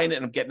me I'm buying it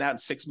and I'm getting out in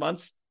 6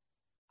 months,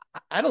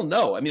 I don't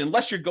know. I mean,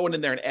 unless you're going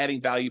in there and adding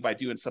value by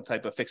doing some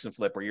type of fix and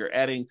flip, or you're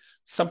adding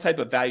some type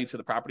of value to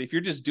the property. If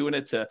you're just doing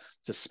it to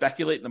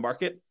speculate in the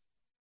market,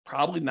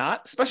 probably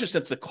not, especially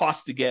since the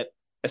cost to get,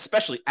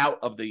 especially out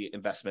of the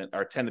investment,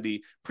 tend to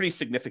be pretty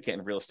significant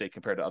in real estate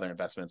compared to other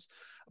investments.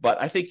 But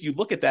I think you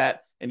look at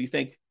that and you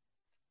think,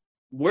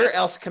 where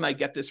else can I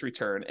get this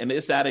return? And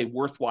is that a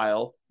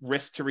worthwhile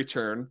risk to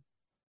return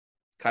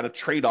kind of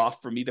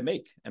trade-off for me to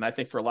make? And I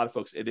think for a lot of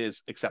folks, it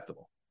is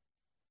acceptable.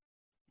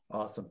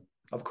 Awesome.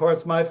 Of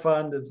course, my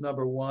fund is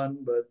number one,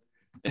 but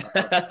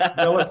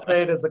real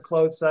estate is a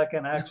close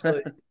second.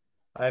 Actually,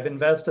 I've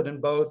invested in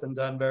both and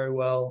done very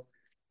well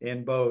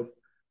in both.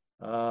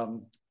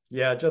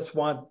 Just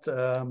want,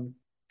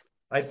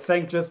 I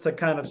think just to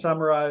kind of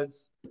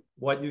summarize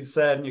what you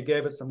said, and you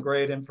gave us some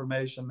great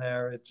information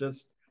there. It's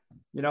just,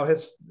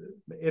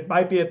 it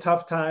might be a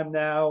tough time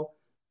now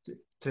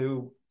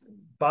to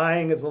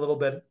buying is a little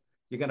bit,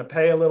 you're going to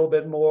pay a little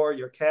bit more,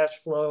 your cash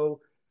flow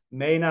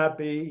may not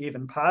be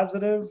even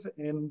positive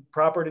in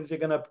properties you're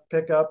going to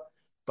pick up.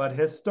 But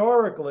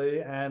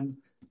historically, and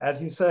as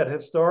you said,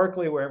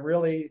 historically, we're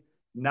really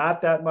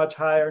not that much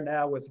higher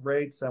now with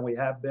rates than we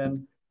have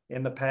been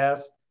in the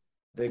past.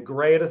 The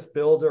greatest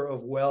builder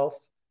of wealth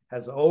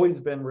has always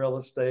been real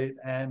estate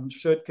and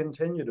should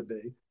continue to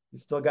be. You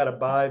still got to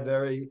buy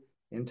very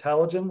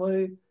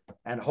intelligently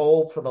and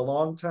hold for the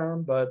long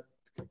term, but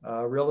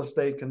real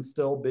estate can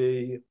still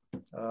be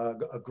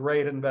a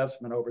great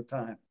investment over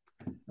time.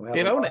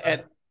 Dave, I want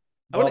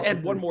to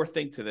add one more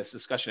thing to this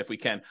discussion if we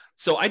can.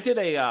 So I did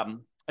a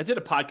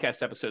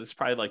podcast episode. It's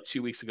probably like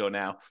 2 weeks ago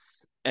now.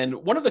 And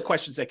one of the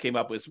questions that came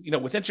up was,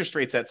 with interest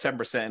rates at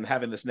 7% and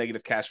having this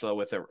negative cash flow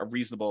with a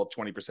reasonable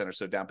 20% or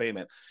so down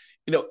payment,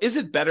 is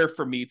it better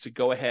for me to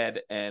go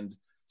ahead and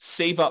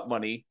save up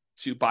money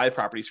to buy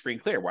properties free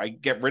and clear, where I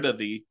get rid of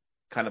the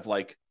kind of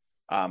like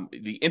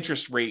the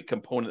interest rate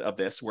component of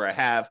this, where I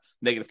have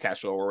negative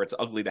cash flow, or it's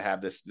ugly to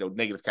have this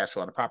negative cash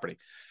flow on a property?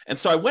 And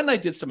so I went and I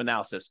did some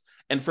analysis,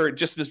 and for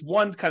just this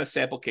one kind of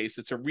sample case,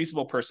 it's a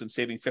reasonable person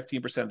saving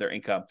 15% of their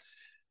income.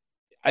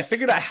 I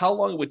figured out how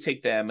long it would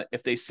take them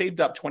if they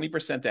saved up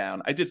 20%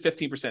 down. I did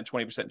 15%,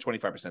 20%, and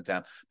 25%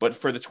 down. But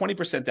for the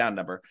 20% down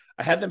number,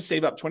 I had them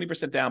save up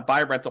 20% down,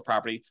 buy a rental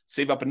property,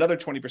 save up another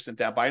 20%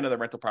 down, buy another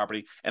rental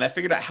property. And I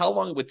figured out how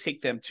long it would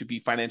take them to be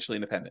financially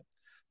independent.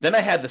 Then I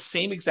had the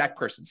same exact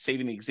person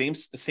saving the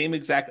same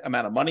exact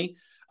amount of money,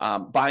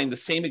 buying the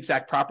same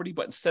exact property,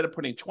 but instead of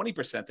putting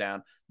 20%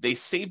 down, they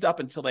saved up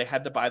until they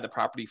had to buy the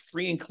property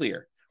free and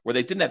clear, where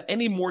they didn't have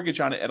any mortgage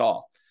on it at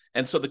all.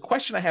 And so the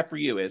question I have for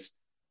you is,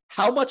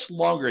 how much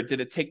longer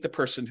did it take the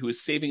person who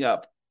is saving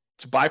up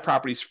to buy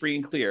properties free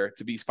and clear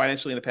to be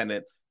financially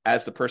independent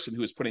as the person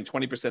who is putting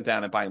 20%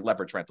 down and buying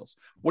leverage rentals?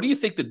 What do you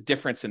think the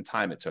difference in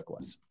time it took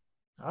was?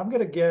 I'm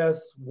going to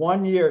guess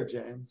 1 year,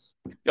 James.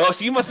 Oh,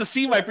 so you must have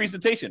seen my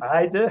presentation.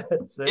 I did.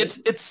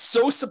 It's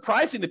so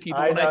surprising to people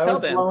when I tell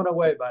them. I was blown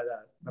away by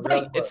that.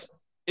 Right.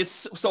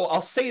 It's so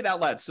I'll say it out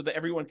loud so that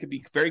everyone can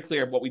be very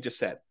clear of what we just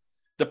said.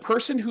 The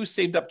person who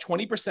saved up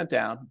 20%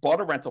 down,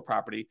 bought a rental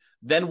property,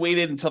 then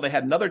waited until they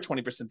had another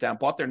 20% down,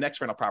 bought their next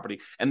rental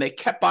property, and they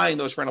kept buying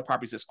those rental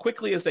properties as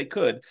quickly as they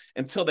could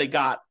until they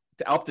got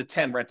up to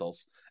 10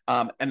 rentals.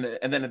 And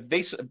then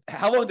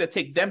how long did it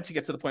take them to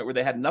get to the point where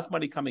they had enough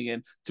money coming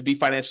in to be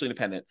financially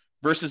independent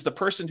versus the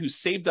person who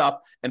saved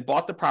up and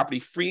bought the property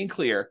free and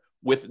clear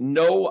with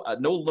no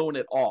loan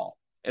at all.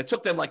 And it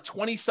took them like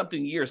 20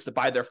 something years to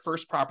buy their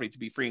first property to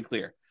be free and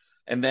clear.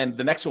 And then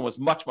the next one was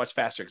much, much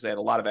faster because they had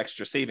a lot of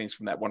extra savings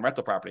from that one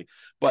rental property.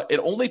 But it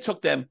only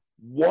took them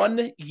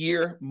 1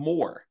 year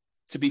more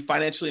to be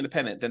financially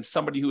independent than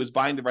somebody who is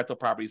buying the rental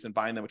properties and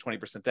buying them with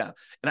 20% down.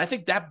 And I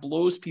think that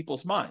blows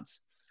people's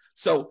minds.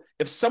 So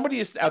if somebody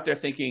is out there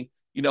thinking,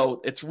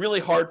 it's really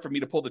hard for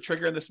me to pull the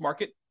trigger in this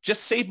market,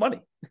 just save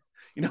money.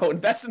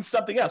 Invest in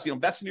something else,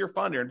 invest in your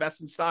fund or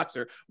invest in stocks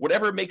or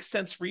whatever makes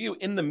sense for you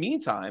in the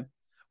meantime,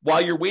 while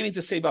you're waiting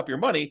to save up your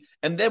money.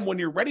 And then when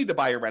you're ready to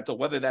buy a rental,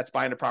 whether that's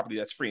buying a property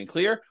that's free and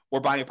clear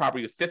or buying a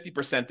property with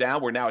 50%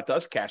 down where now it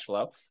does cash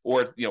flow,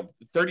 or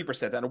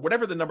 30% down, or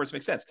whatever the numbers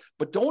make sense.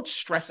 But don't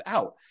stress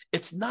out.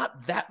 It's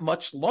not that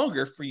much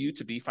longer for you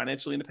to be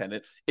financially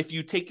independent if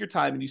you take your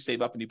time and you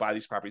save up and you buy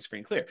these properties free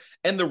and clear.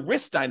 And the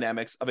risk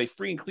dynamics of a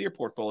free and clear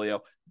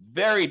portfolio,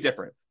 very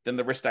different than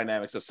the risk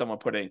dynamics of someone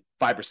putting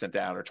 5%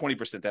 down or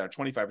 20% down or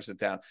 25%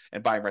 down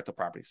and buying rental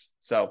properties.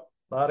 So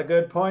a lot of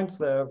good points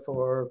there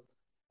for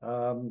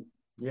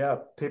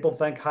people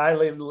think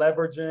highly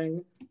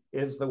leveraging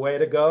is the way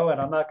to go.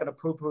 And I'm not going to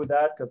poo-poo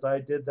that because I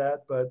did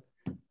that, but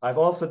I've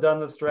also done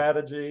the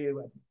strategy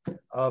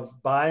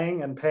of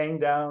buying and paying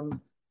down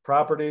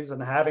properties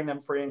and having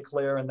them free and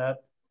clear. And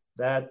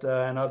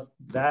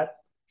that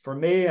for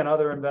me and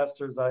other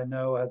investors I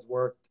know has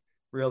worked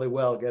really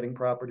well, getting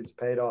properties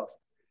paid off.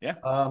 Yeah.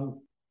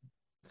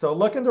 So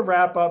looking to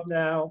wrap up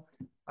now,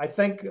 I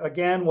think,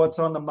 again, what's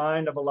on the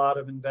mind of a lot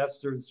of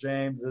investors,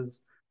 James,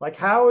 is like,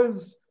 how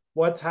is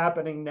what's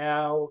happening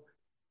now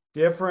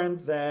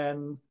different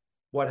than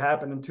what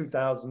happened in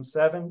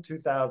 2007,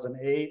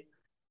 2008?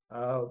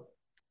 How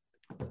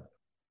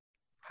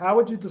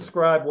would you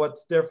describe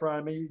what's different?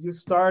 I mean, you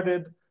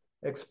started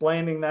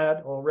explaining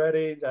that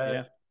already,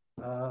 that,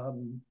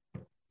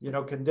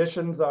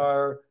 conditions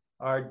are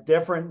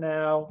different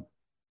now,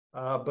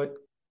 but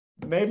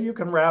maybe you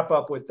can wrap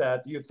up with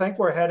that. Do you think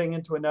we're heading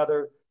into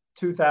another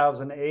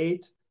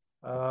 2008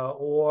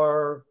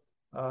 or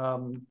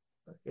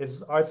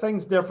are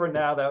things different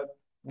now that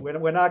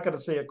we're not going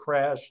to see a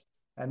crash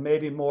and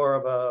maybe more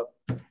of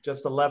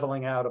just a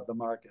leveling out of the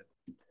market?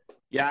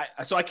 Yeah,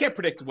 so I can't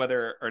predict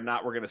whether or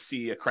not we're going to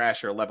see a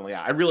crash or a leveling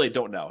out. I really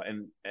don't know.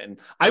 And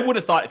I would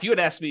have thought if you had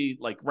asked me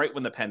like right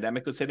when the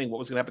pandemic was hitting, what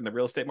was going to happen in the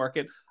real estate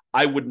market,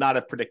 I would not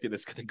have predicted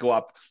it's going to go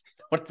up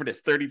for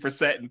this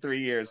 30% in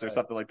 3 years or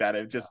something like that.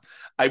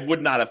 I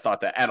would not have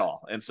thought that at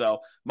all. And so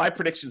my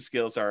prediction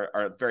skills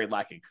are very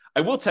lacking.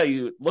 I will tell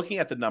you, looking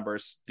at the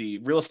numbers, the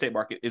real estate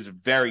market is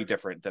very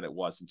different than it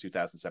was in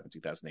 2007,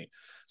 2008.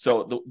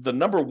 So the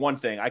number one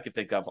thing I could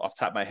think of off the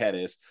top of my head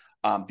is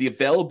the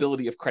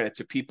availability of credit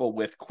to people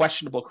with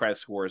questionable credit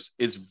scores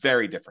is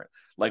very different.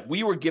 Like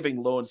we were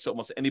giving loans to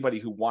almost anybody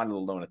who wanted a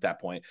loan at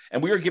that point.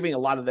 And we were giving a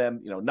lot of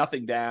them,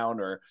 nothing down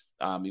or,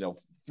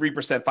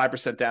 3%,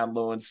 5% down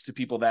loans to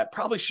people that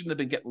probably shouldn't have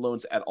been getting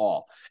loans at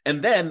all. And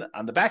then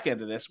on the back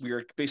end of this, we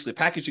were basically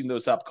packaging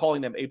those up,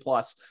 calling them A+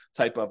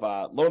 type of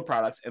loan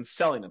products and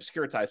selling them,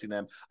 securitizing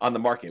them on the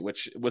market,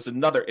 which was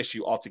another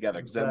issue altogether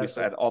because then we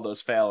had all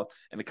those fail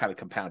and it kind of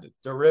compounded.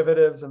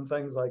 Derivatives and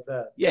things like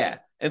that. Yeah.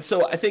 And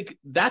so I think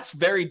that's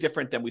very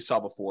different than we saw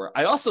before.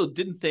 I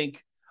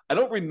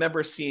don't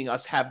remember seeing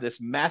us have this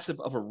massive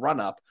of a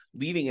run up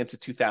leading into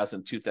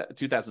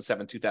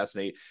 2007,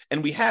 2008.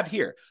 And we have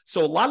here.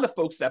 So a lot of the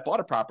folks that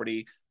bought a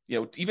property,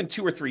 even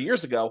 2 or 3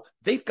 years ago,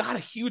 they've got a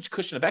huge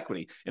cushion of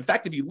equity. In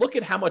fact, if you look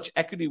at how much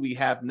equity we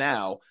have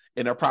now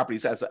in our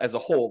properties as a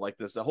whole, like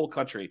this, the whole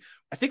country,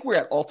 I think we're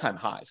at all-time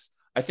highs.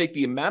 I think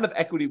the amount of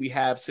equity we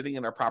have sitting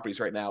in our properties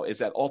right now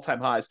is at all-time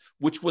highs,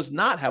 which was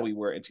not how we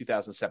were in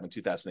 2007,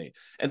 2008.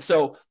 And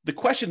so the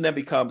question then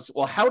becomes,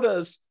 well, how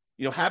does,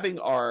 having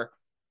our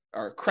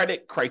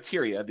credit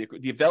criteria,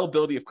 the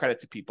availability of credit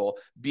to people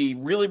be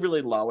really,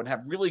 really low and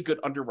have really good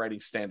underwriting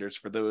standards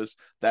for those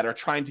that are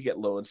trying to get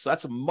loans. So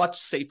that's a much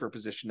safer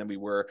position than we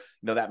were,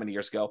 that many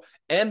years ago.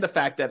 And the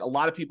fact that a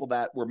lot of people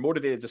that were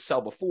motivated to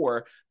sell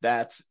before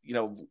that,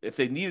 if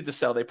they needed to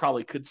sell, they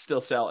probably could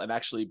still sell and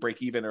actually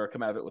break even or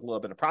come out of it with a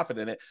little bit of profit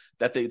in it,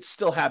 that they'd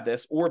still have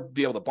this or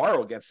be able to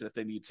borrow against it if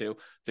they need to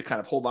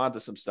kind of hold on to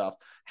some stuff.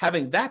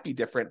 Having that be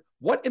different,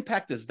 what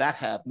impact does that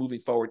have moving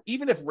forward,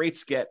 even if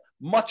rates get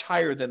much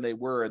higher than they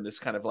were in this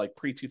kind of like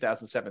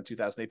pre-2007,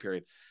 2008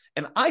 period?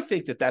 And I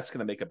think that that's going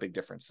to make a big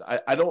difference.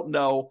 I don't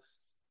know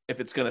if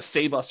it's going to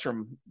save us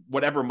from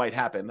whatever might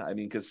happen. I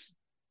mean, because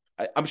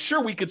I'm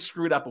sure we could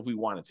screw it up if we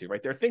wanted to,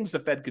 right? There are things the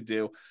Fed could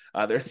do.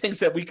 There are things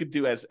that we could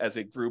do as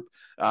a group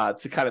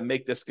to kind of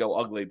make this go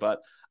ugly.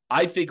 But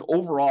I think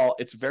overall,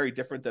 it's very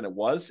different than it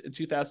was in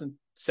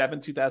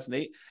 2007,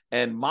 2008.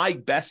 And my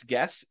best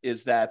guess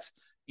is that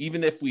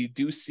even if we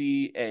do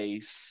see a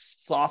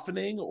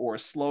softening or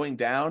slowing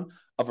down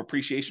of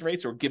appreciation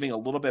rates or giving a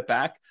little bit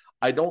back,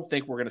 I don't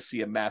think we're going to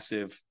see a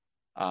massive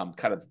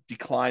kind of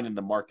decline in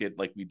the market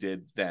like we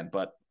did then.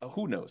 But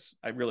who knows?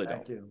 I really don't.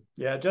 Thank you.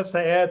 Yeah, just to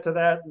add to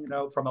that,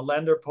 from a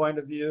lender point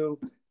of view,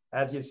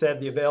 as you said,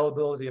 the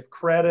availability of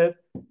credit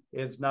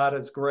is not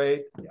as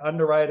great. The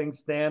underwriting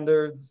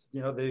standards,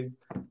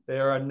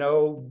 there are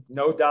no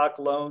doc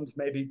loans.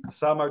 Maybe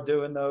some are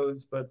doing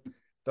those, but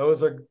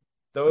those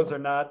are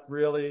not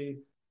really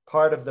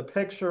part of the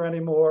picture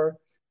anymore.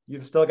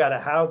 You've still got a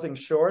housing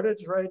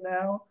shortage right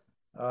now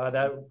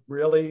that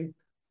really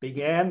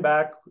began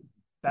back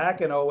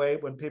in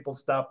 08 when people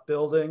stopped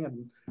building,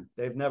 and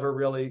they've never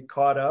really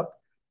caught up.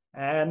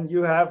 And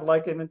you have,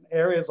 like in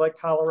areas like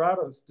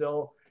Colorado,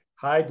 still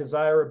high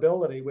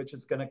desirability, which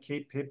is going to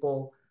keep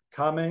people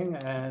coming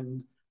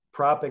and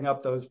propping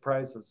up those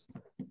prices.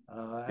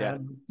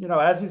 And,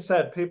 as you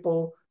said,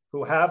 people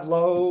who have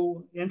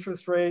low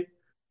interest rate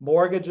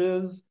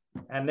mortgages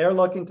and they're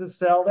looking to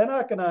sell, they're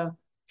not going to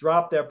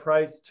drop their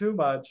price too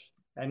much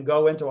and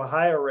go into a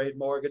higher rate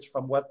mortgage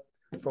for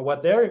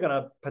what they're going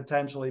to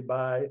potentially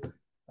buy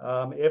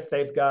if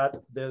they've got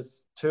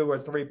this 2 or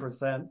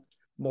 3%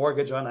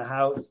 mortgage on a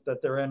house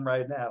that they're in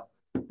right now.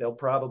 They'll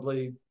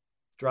probably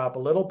drop a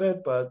little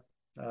bit, but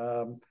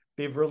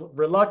be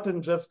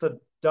reluctant just to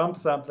dump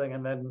something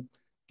and then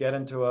get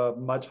into a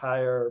much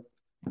higher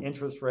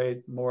interest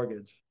rate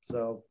mortgage.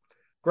 So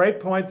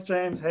great points,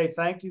 James. Hey,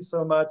 thank you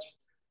so much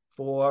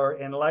for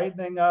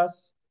enlightening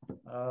us.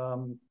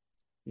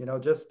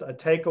 Just a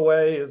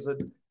takeaway is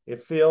that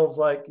it feels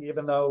like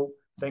even though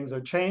things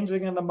are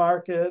changing in the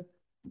market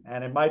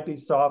and it might be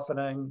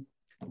softening,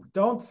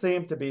 don't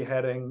seem to be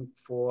heading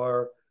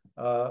for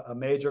a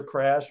major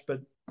crash,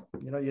 but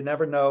you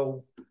never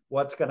know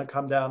what's going to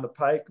come down the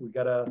pike. We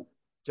got to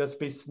just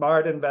be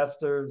smart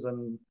investors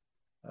and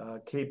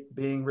keep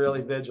being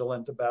really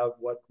vigilant about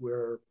what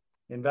we're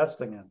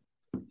investing in.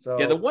 So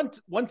yeah, the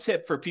one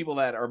tip for people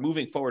that are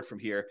moving forward from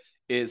here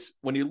is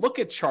when you look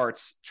at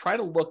charts, try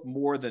to look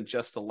more than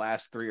just the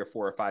last 3 or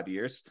 4 or 5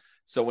 years.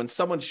 So when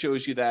someone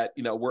shows you that,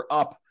 we're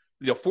up,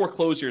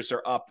 foreclosures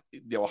are up,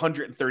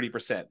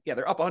 130%. Yeah,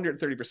 they're up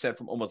 130%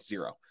 from almost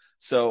zero.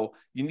 So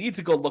you need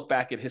to go look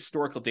back at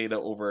historical data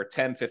over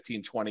 10,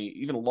 15, 20,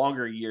 even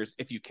longer years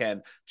if you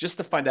can, just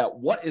to find out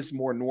what is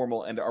more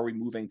normal and are we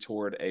moving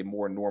toward a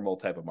more normal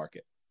type of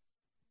market.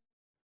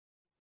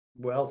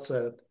 Well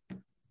said.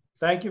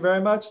 Thank you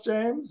very much,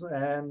 James.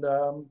 And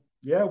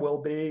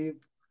we'll be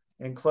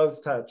in close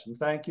touch. And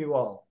thank you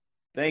all.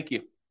 Thank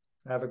you.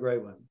 Have a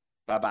great one.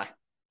 Bye-bye.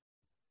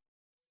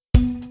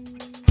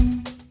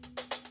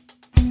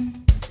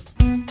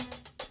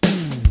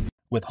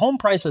 With home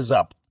prices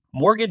up,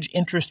 mortgage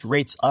interest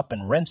rates up,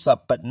 and rents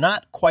up, but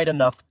not quite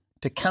enough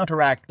to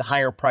counteract the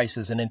higher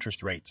prices and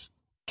interest rates.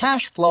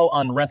 Cash flow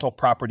on rental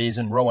properties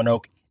in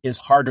Roanoke is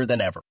harder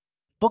than ever.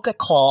 Book a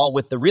call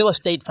with the Real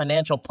Estate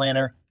Financial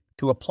Planner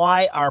to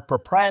apply our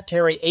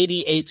proprietary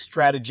 88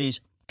 strategies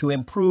to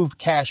improve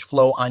cash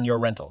flow on your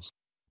rentals.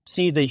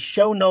 See the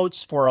show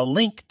notes for a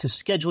link to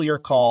schedule your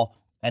call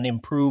and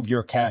improve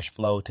your cash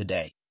flow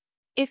today.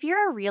 If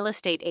you're a real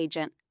estate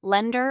agent,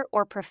 lender,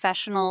 or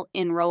professional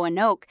in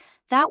Roanoke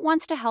that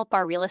wants to help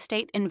our real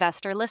estate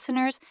investor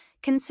listeners,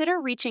 consider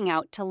reaching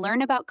out to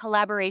learn about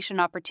collaboration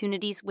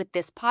opportunities with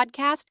this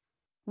podcast.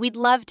 We'd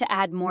love to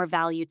add more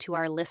value to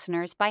our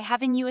listeners by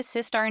having you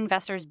assist our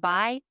investors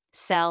buy,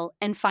 sell,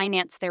 and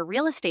finance their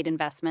real estate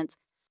investments.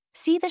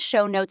 See the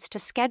show notes to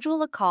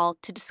schedule a call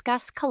to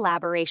discuss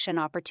collaboration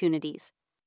opportunities.